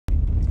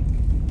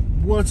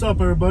What's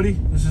up, everybody?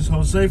 This is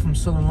Jose from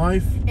Southern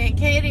Life. And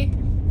Katie.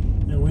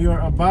 And we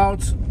are about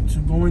to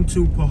go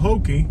into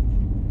Pahokee.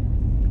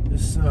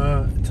 This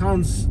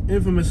town's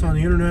infamous on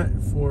the internet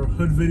for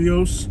hood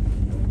videos.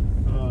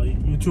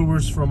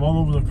 YouTubers from all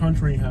over the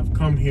country have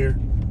come here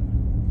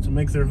to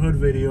make their hood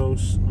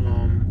videos.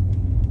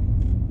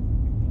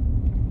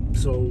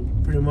 So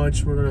pretty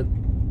much we're gonna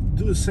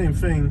do the same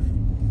thing.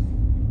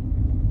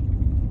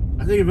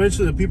 I think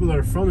eventually the people that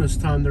are from this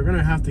town, they're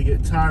gonna have to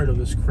get tired of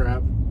this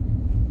crap.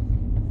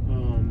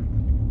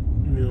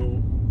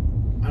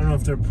 I don't know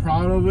if they're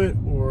proud of it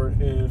or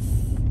if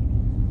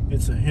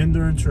it's a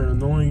hindrance or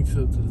annoying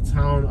to the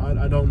town.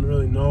 I don't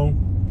really know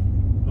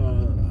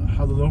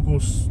how the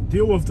locals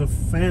deal with the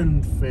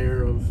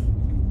fanfare of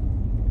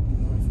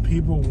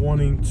people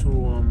wanting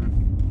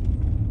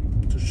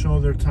to show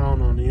their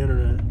town on the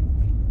internet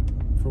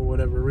for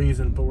whatever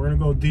reason. But we're gonna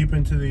go deep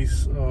into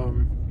these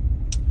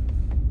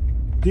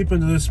deep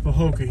into this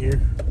Pahokee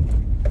here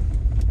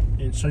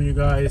and show you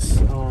guys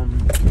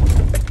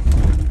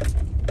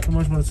pretty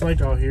much what it's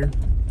like out here.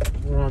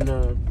 We're on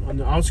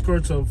the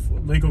outskirts of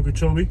Lake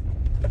Okeechobee,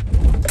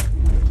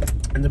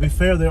 and to be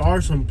fair, there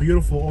are some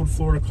beautiful old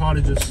Florida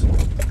cottages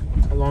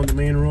along the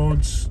main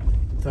roads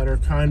that are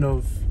kind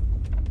of,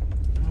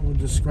 I would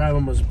describe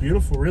them as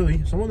beautiful,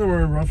 really. Some of them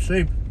are in rough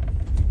shape,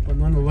 but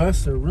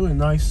nonetheless, they're really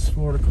nice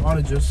Florida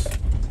cottages.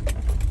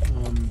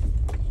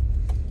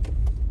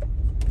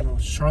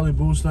 Charlie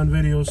Boo's done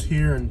videos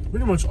here, and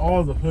pretty much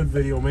all the hood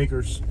video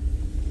makers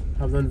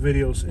have done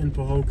videos in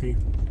Pahokee.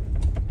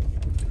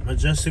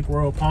 Majestic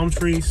royal palm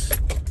trees,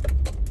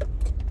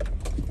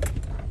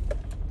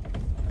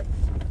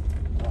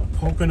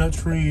 coconut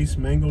trees,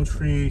 mango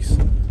trees,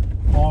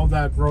 all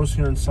that grows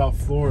here in South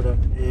Florida.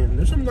 And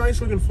there's some nice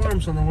looking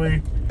farms on the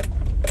way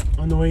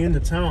into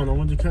town. I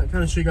wanted to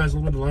kind of show you guys a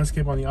little bit of the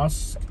landscape on the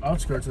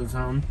outskirts of the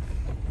town.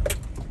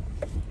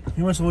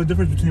 Pretty much the only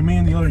difference between me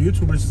and the other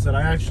YouTubers is that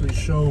I actually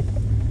show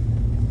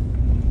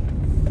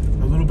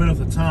a little bit of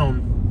the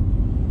town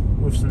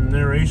with some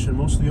narration.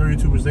 Most of the other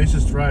YouTubers, they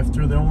just drive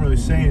through. They don't really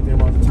say anything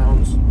about the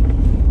towns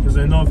because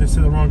they know if they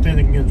say the wrong thing,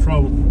 they can get in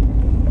trouble.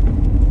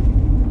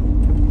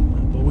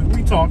 But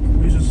we talk.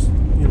 We just,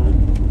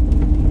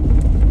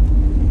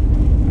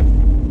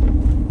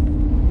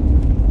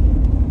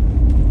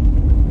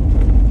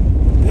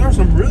 there are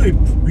some really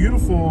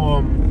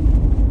beautiful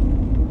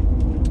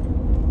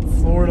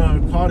Florida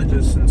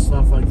cottages and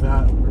stuff like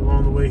that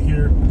along the way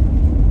here.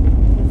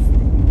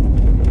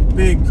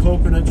 Big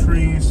coconut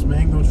trees,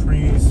 mango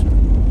trees,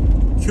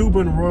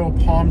 Cuban royal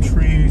palm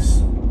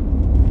trees.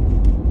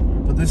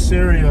 But this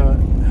area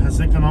has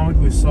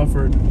economically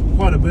suffered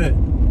quite a bit.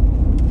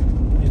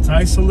 It's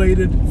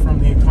isolated from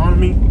the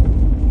economy.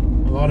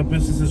 A lot of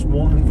businesses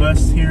won't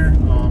invest here.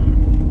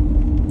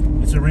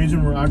 It's a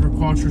region where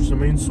agriculture is the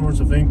main source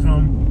of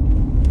income.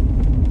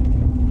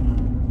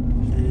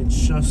 And it's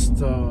just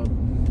kind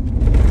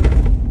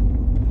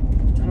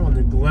of a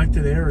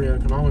neglected area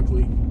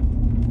economically.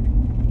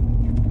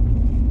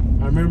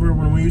 I remember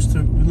when we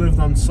lived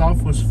on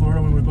Southwest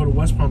Florida, we would go to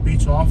West Palm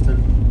Beach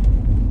often.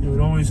 We would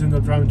always end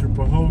up driving through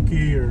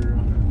Pahokee or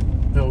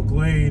Belle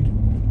Glade.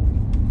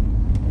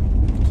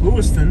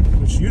 Clewiston,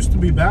 which used to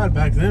be bad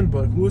back then,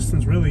 but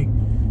Clewiston's really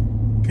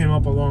came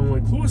up a long way.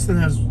 Clewiston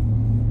has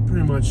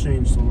pretty much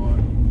changed a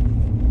lot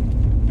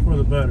for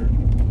the better.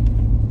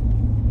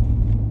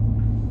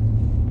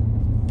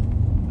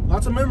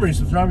 Lots of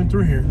memories of driving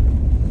through here.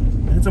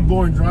 And it's a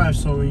boring drive,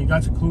 so when you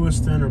got to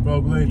Clewiston or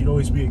Belle Glade, you'd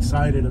always be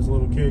excited as a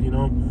little kid,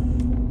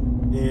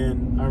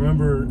 And I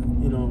remember,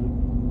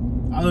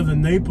 I lived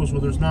in Naples where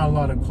there's not a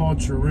lot of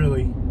culture,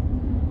 really.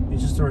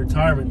 It's just a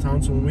retirement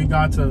town. So when we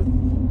got to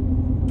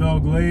Belle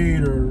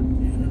Glade or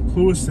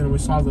Clewiston, we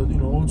saw the,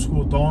 old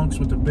school donks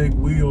with the big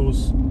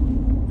wheels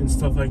and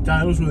stuff like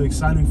that. It was really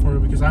exciting for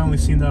me because I only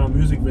seen that on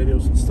music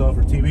videos and stuff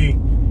or TV.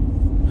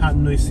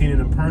 Hadn't really seen it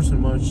in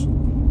person much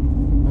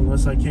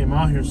unless I came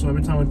out here. So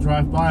every time I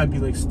drive by, I'd be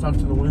like stuck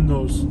to the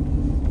windows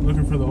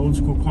looking for the old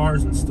school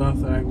cars and stuff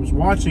that I was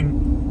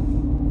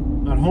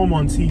watching at home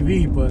on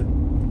TV. But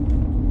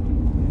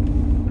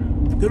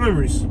good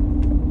memories.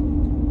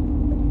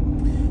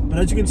 But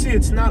as you can see,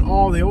 it's not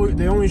all. They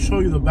only show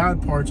you the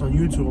bad parts on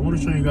YouTube. I want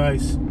to show you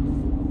guys.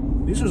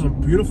 These are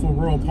some beautiful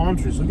royal palm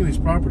trees. Look at these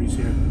properties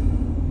here.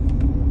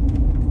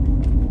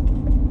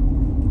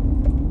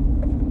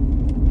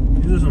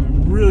 These are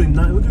some really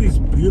nice. Look at these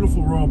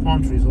beautiful royal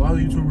palm trees. A lot of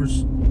the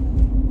YouTubers,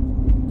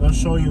 they'll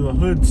show you the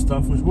hood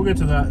stuff, which we'll get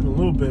to that in a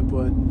little bit.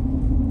 But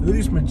look at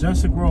these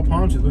majestic royal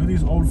palm trees. Look at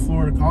these old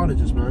Florida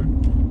cottages,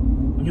 man.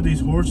 Look at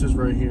these horses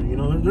right here.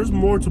 There's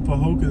more to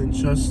Pahokee than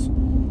just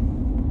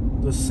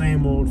the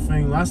same old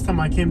thing. Last time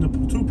I came to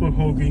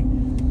Pahokee,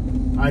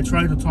 I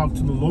tried to talk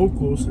to the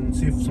locals and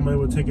see if somebody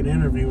would take an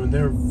interview, and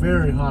they're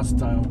very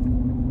hostile.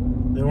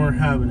 They weren't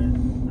having it.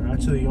 They're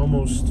actually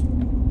almost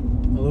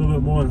a little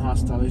bit more than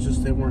hostile.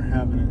 They weren't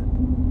having it.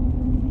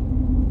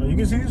 Now you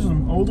can see there's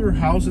some older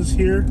houses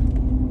here,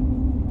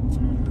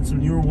 and some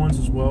newer ones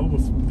as well,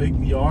 with big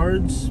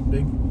yards,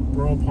 big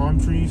royal palm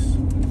trees.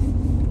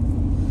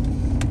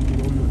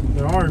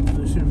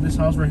 There's see this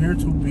house right here,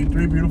 three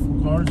beautiful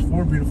cars,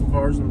 4 beautiful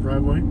cars in the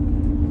driveway.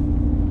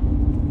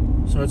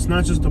 So it's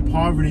not just the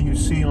poverty you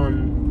see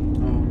on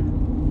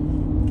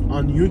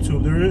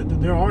YouTube.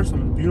 There are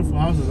some beautiful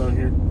houses out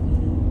here,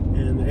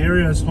 and the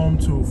area is home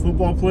to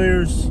football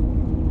players,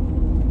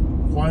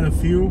 quite a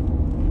few.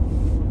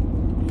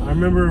 I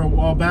remember a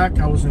while back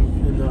I was in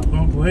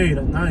Pahokee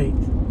at night,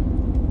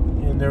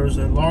 and there was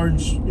a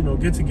large,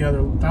 get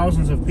together,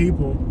 thousands of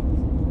people.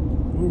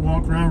 We would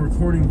walk around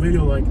recording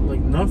video like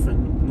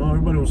nothing.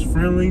 Everybody was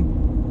friendly,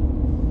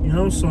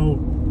 so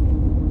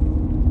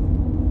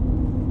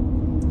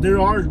there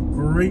are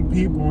great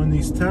people in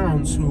these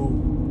towns who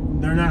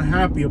they're not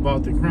happy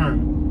about the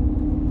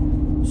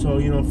crime. So,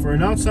 for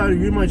an outsider,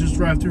 you might just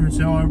drive through and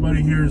say, oh,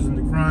 everybody here is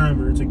into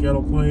crime, or it's a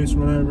ghetto place, or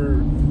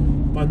whatever.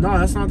 But no,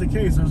 that's not the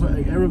case.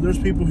 There's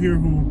people here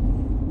who,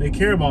 they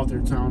care about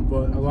their town,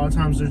 but a lot of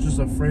times they're just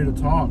afraid to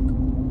talk,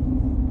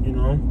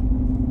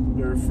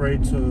 They're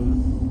afraid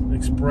to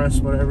express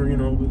whatever,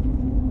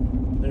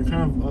 they're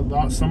kind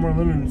of, some are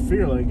living in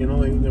fear, they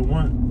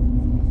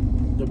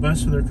want the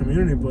best for their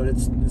community, but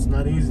it's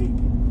not easy.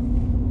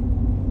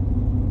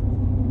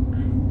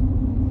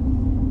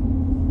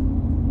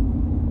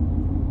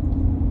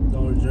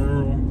 Dollar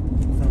General,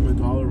 Family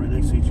Dollar right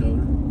next to each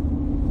other.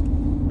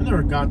 I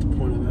never got the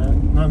point of that.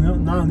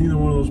 Not neither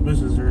one of those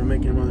businesses are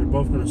making money. They're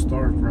both going to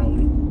starve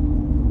probably.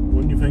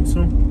 Wouldn't you think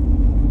so?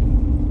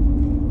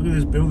 Look at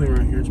this building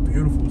right here. It's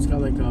beautiful. It's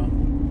got like a, I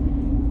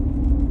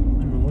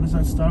don't know, what is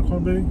that stock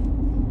called, baby?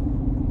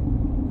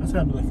 That's got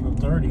to be like from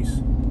the 30s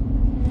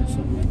or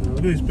something like that. Look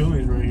at these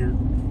buildings right here.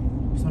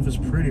 Stuff is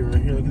pretty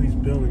right here. Look at these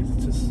buildings.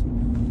 It's just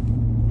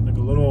like a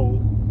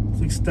little,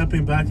 it's like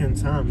stepping back in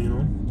time,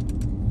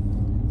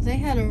 They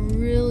had a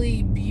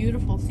really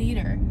beautiful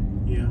theater.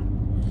 Yeah.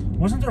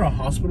 Wasn't there a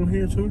hospital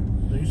here too?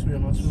 There used to be a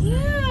hospital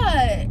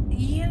here.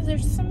 Yeah,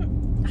 there's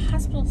some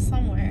hospital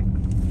somewhere.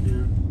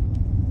 Yeah.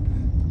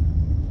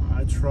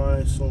 I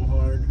try so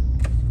hard.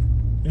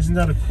 Isn't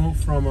that a quote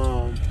from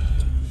an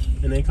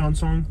Akon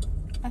song?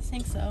 I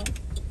think so.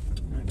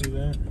 Might be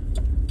that.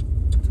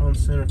 Town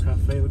Center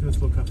Cafe. Look at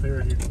this little cafe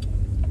right here.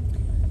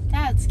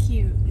 That's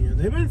cute. Yeah,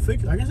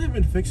 I guess they've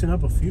been fixing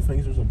up a few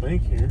things. There's a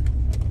bank here.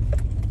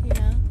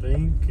 Yeah.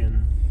 Bank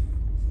and.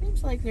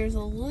 Seems like there's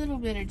a little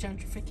bit of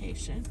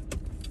gentrification.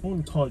 I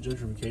wouldn't call it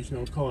gentrification. I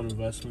would call it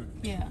investment.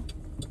 Yeah.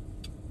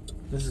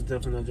 This is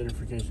definitely not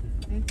gentrification.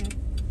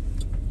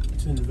 Mm-hmm.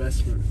 It's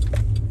investment.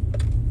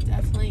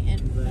 Definitely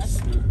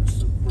investment. That's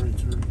the right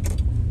term.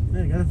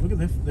 Man, guys, look at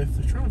they're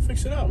trying to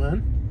fix it out,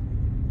 man.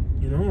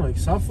 Like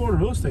South Florida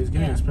real estate is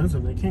getting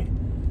expensive. They can't.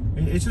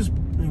 It's just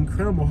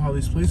incredible how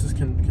these places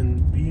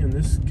can be in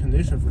this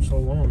condition for so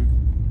long.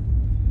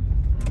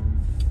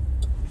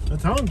 The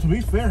town, to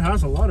be fair,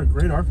 has a lot of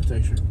great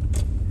architecture.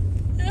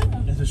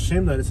 Yeah. It's a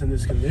shame that it's in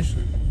this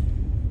condition.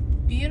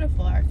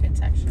 Beautiful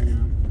architecture. Yeah.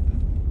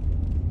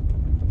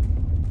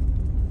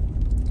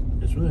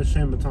 It's really a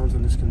shame the town's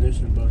in this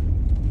condition, but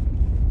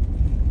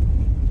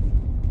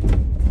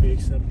we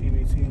accept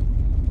EBT.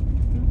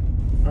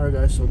 Alright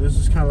guys, so this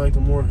is kind of like the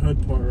more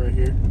hood part right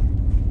here.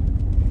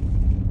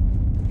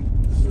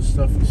 This is the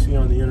stuff you see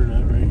on the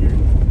internet right here.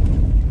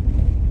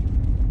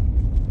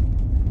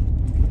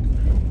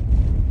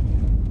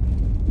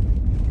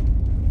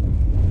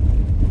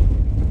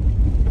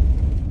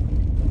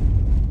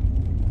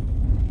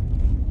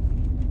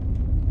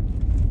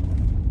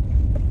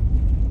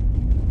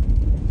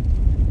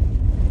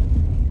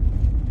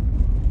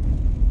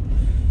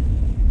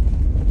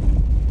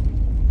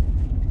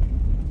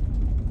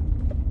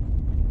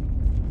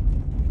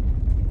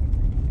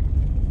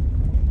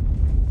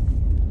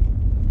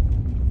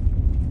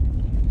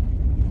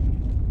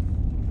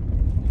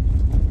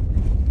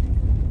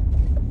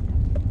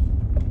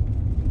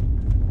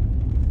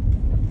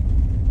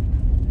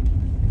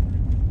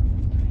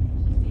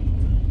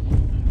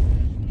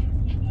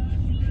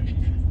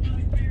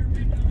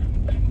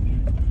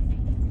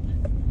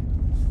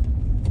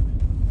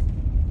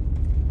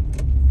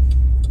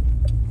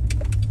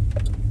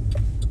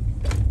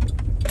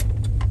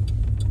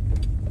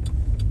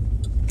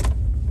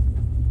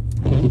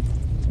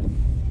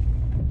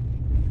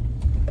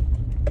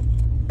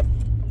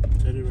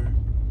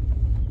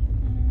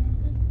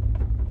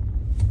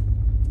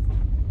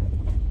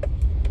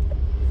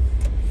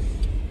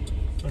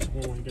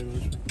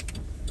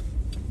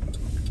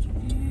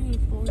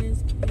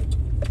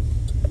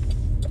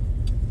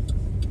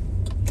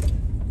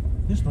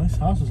 There's nice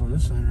houses on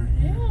this side right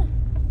here. Yeah.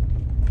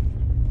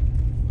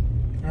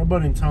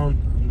 Everybody in town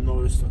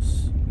noticed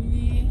us.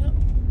 Yeah.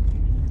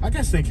 I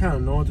guess they kind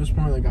of know at this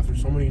point, like after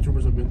so many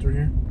YouTubers have been through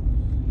here.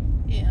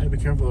 Yeah. Hey, be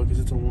careful though, because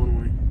it's a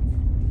one-way.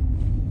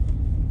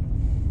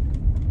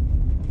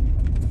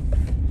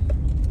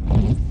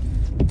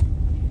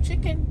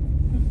 Chicken.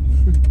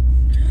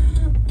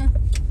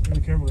 Be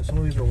careful, because some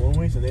of these are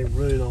one-ways and they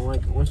really don't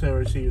like it. Once they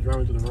already see you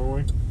driving to the wrong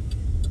way.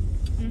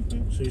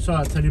 Mm-hmm. So you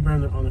saw that teddy bear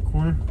on the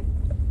corner?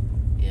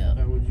 Yeah.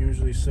 That would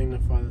usually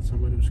signify that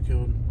somebody was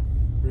killed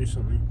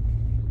recently.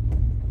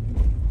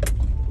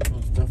 So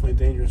it's definitely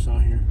dangerous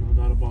out here, no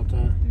doubt about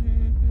that.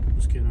 Mm-hmm.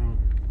 Let's get out.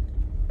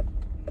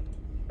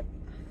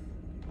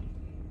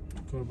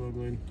 Go to Bug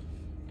Lane.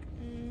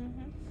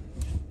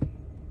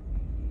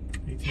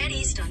 Head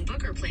east on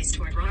Booker Place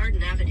toward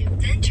Rardon Avenue,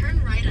 then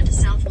turn right onto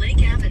South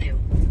Lake Avenue.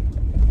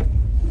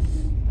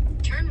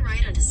 Turn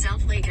right onto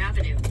South Lake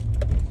Avenue.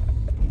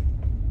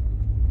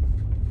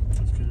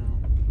 Let's get out.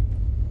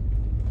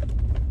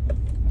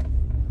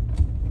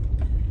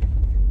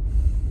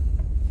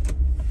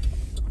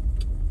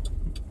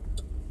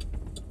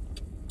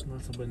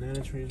 Lots of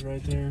banana trees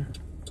right there.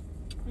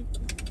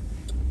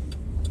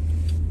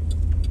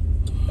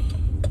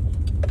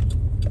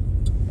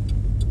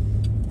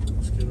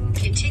 Let's get out.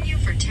 Continue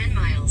for 10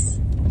 miles.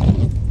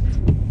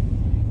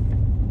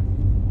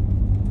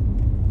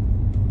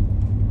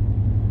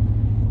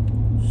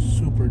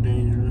 Super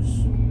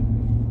dangerous.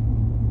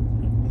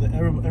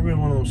 Every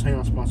one of those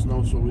hangout spots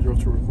knows, so we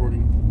drove to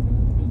recording.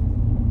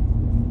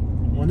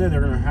 One day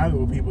they're gonna have it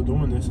with people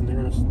doing this, and they're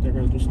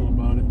gonna do something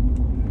about it.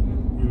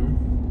 You know,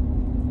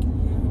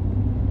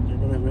 they're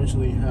gonna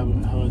eventually have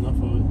enough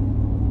of it.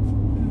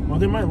 Well,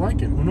 they might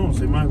like it. Who knows?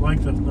 They might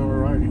like the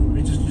notoriety.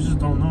 You just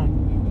don't know.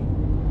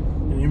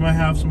 And you might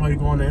have somebody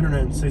go on the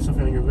internet and say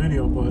something on your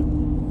video, but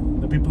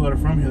the people that are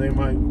from here, they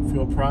might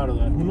feel proud of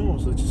that. Who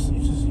knows? You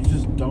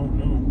just don't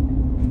know.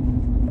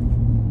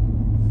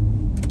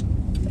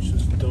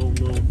 Don't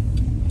know.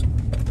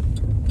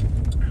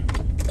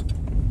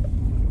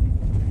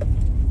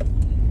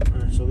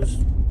 Alright, so this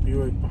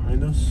Buick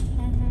behind us.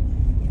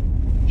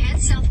 Head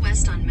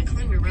southwest on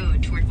McClure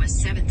Road toward West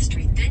 7th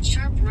Street, then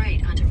sharp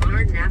right onto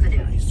Rardon Avenue.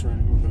 Yeah, he's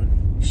turning. We're good.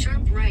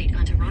 Sharp right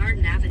onto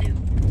Rardon Avenue.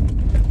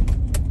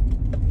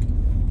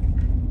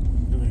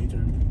 No, he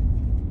turned.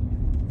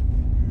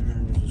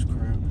 There was this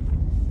crap.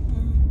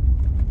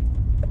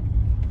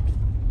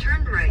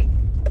 Turn right.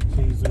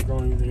 They're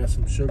growing. They got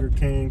some sugar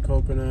cane,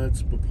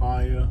 coconuts,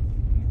 papaya.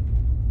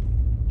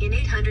 In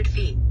 800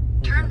 feet,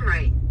 turn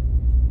right.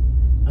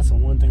 That's the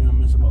one thing I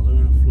miss about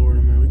living in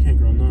Florida, man. We can't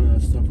grow none of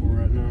that stuff where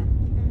we're at now.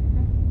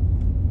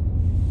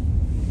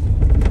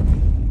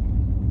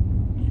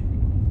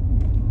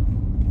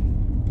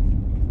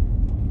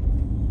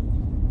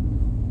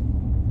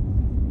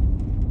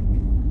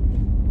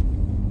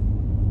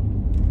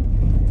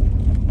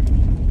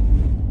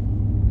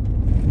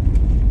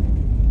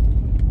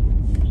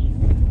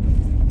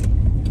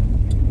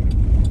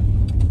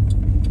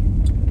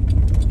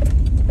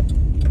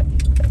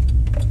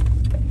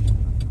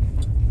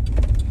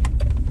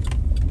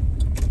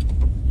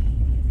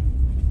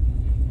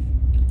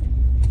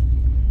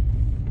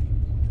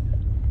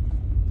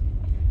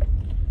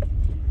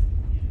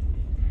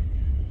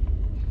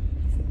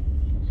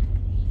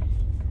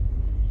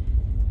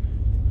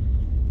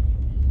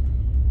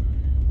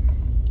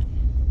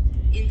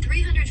 In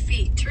 300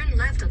 feet, turn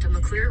left onto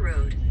McClure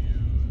Road.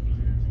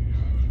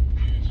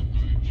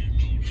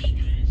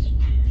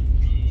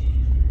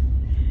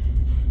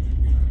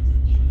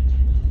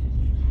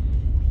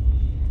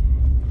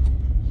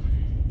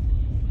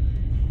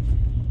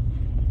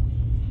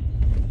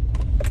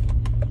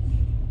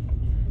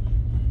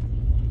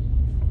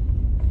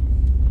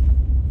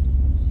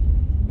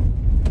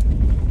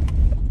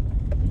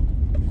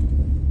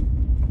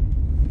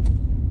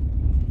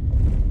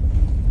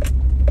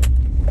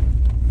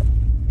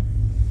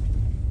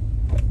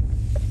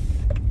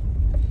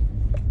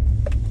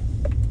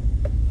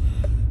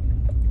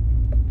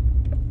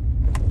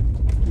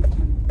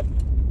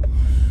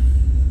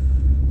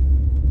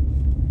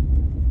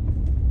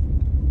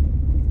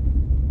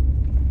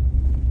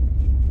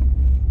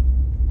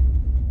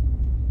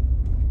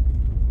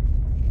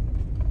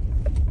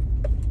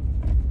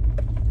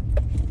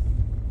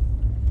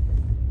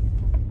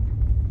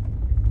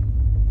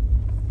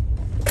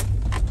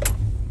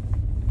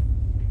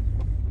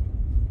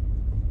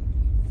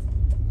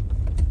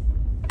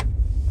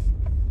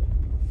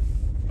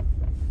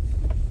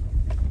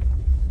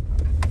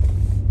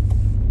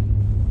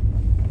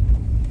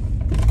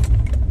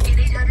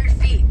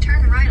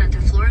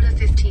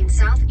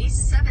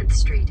 Southeast 7th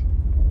Street.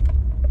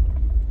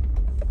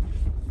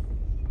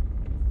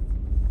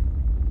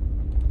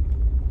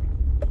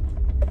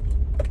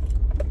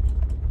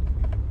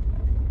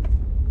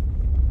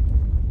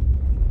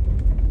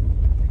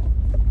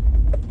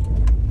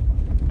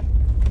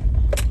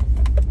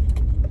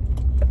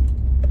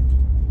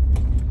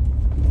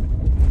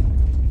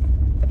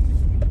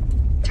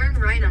 Turn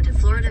right onto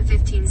Florida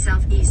 15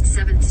 Southeast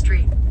 7th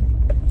Street.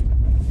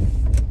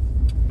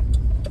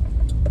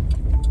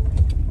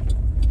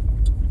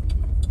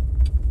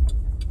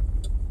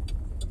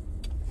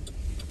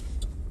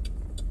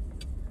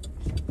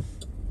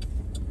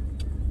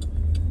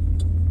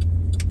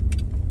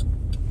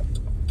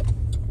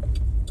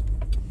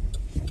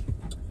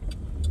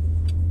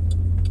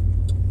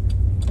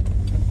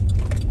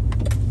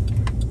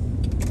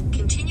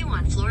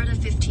 Florida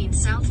 15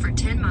 south for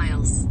 10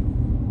 miles.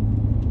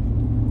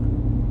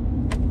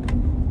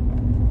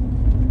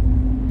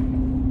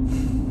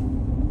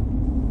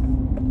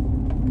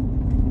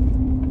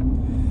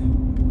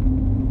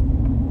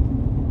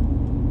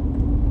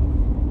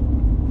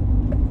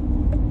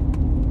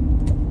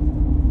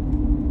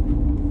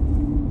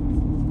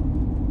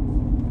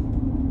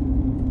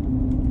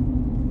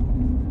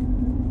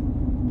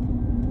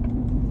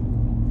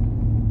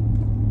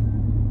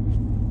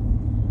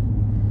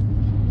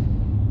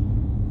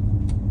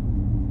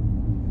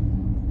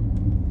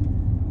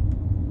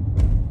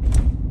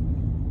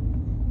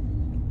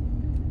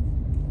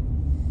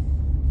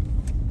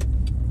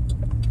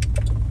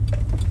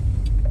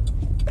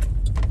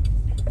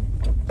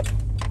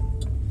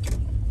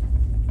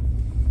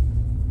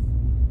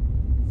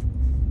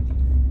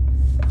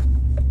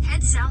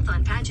 south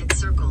on Paget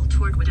Circle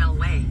toward Waddell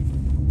Way.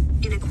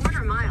 In a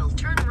quarter mile,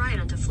 turn right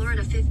onto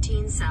Florida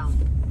 15 South.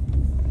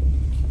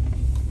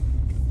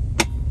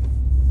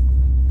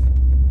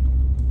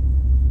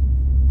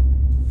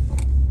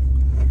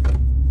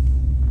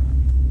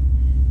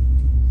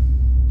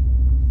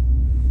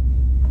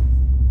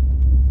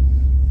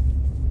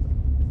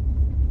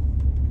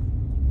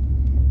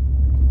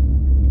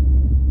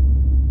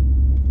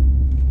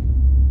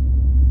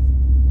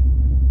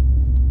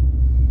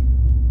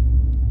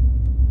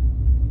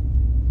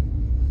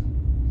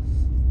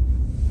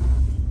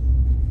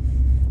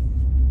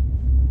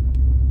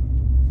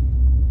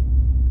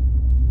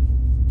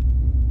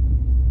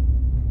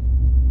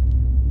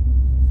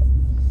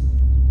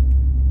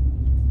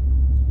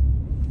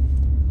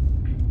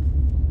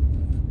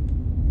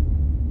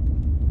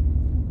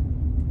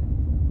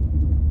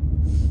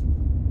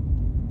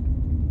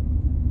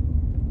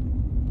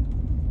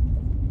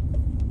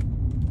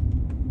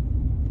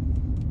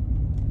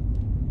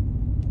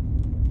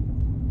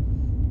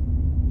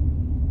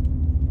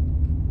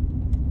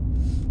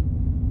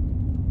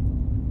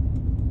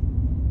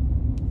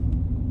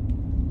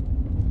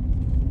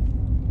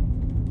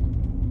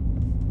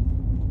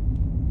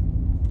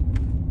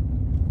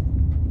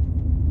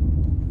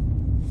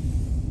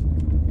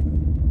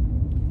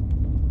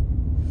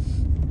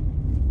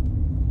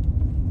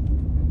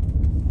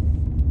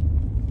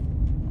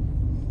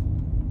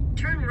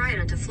 Turn right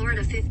onto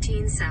Florida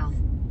 15 South.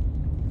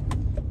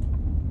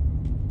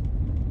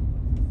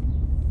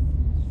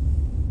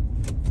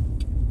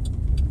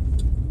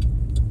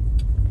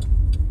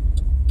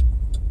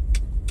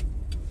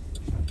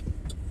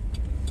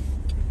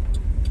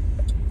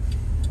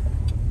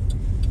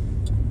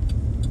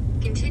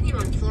 Continue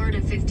on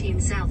Florida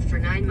 15 South for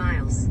 9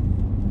 miles.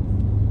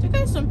 They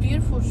got some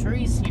beautiful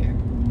trees here.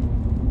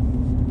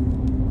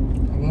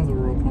 I love the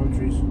rural palm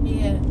trees.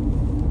 Yeah.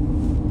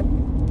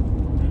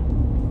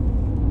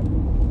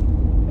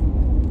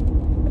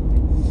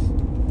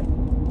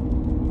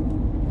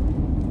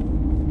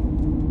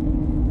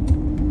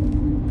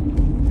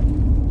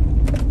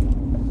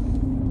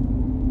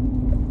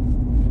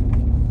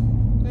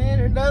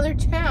 And another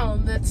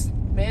town that's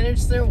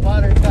managed their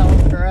water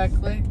tower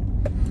correctly.